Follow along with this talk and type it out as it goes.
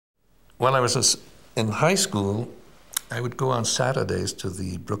While I was in high school, I would go on Saturdays to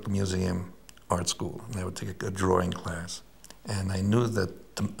the Brooklyn Museum Art School, and I would take a drawing class. And I knew that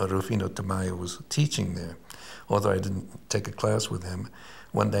Rufino Tamayo was teaching there. Although I didn't take a class with him,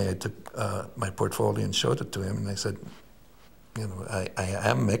 one day I took my portfolio and showed it to him, and I said, you know, I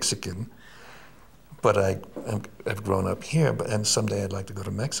am Mexican, but I've grown up here, and someday I'd like to go to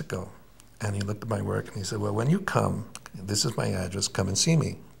Mexico. And he looked at my work and he said, well, when you come, this is my address, come and see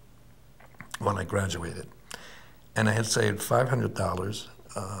me. When I graduated. And I had saved $500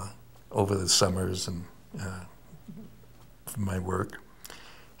 over the summers and from my work.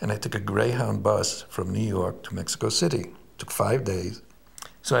 And I took a Greyhound bus from New York to Mexico City. It took 5 days.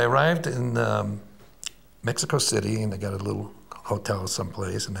 So I arrived in Mexico City, and I got a little hotel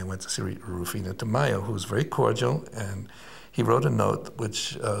someplace, and I went to see Rufino Tamayo, who was very cordial, and he wrote a note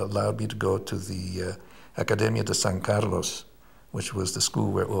which allowed me to go to the Academia de San Carlos, which was the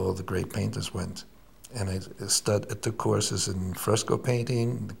school where all the great painters went. And I took courses in fresco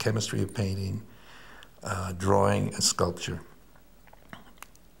painting, the chemistry of painting, drawing, and sculpture.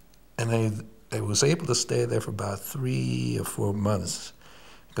 And I was able to stay there for about 3 or 4 months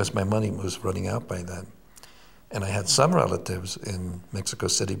because my money was running out by then. And I had some relatives in Mexico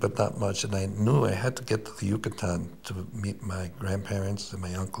City, but not much, and I knew I had to get to the Yucatan to meet my grandparents and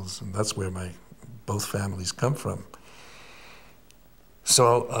my uncles, and that's where both families come from.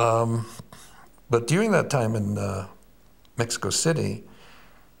 So, but during that time in Mexico City,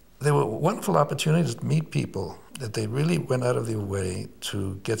 there were wonderful opportunities to meet people, that they really went out of their way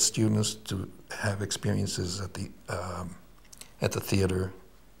to get students to have experiences at the theater,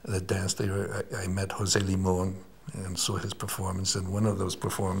 the dance theater. I met Jose Limon and saw his performance, and one of those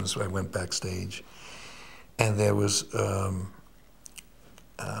performances I went backstage, and there was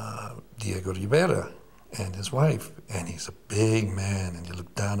Diego Rivera and his wife, and he's a big man, and he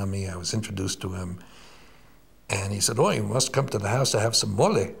looked down on me. I was introduced to him, and he said, oh, you must come to the house to have some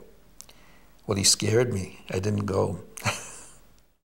mole. Well, he scared me. I didn't go.